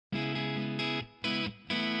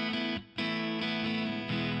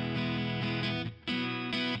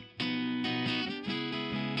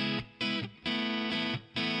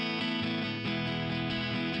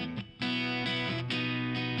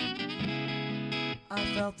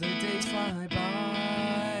felt the days fly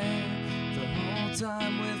by, the whole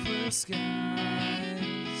time with blue skies.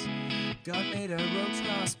 God made our roads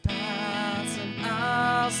cross paths, and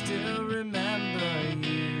I'll still remember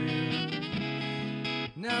you.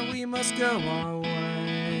 Now we must go our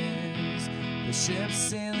ways, the ship's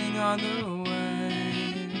sailing on the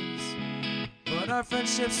waves, but our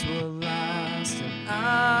friendships will last, and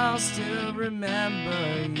I'll still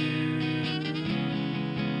remember you.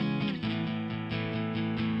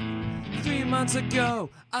 3 months ago,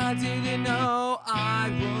 I didn't know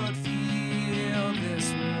I would feel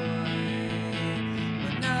this way,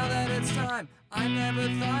 but now that it's time, I never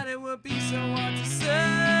thought it would be so hard to say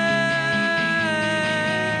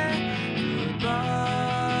goodbye.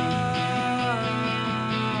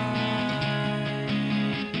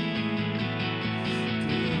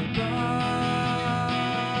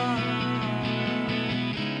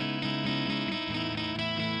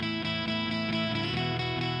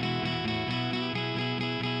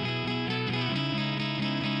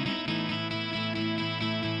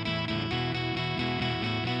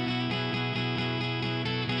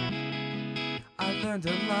 I learned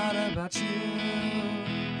a lot about you,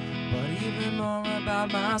 but even more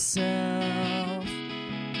about myself.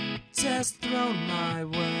 Tests thrown my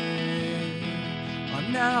way, are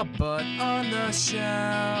now but on the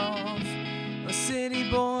shelf. A city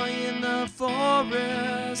boy in the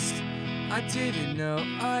forest, I didn't know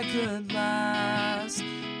I could last,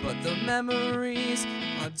 but the memories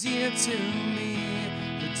are dear to me,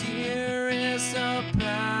 the dearest of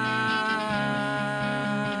past.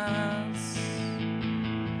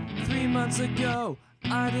 3 months ago,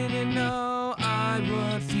 I didn't know I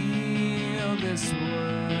would feel this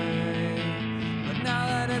way, but now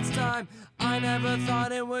that it's time, I never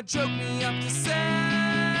thought it would choke me up to say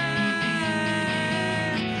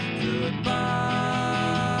goodbye.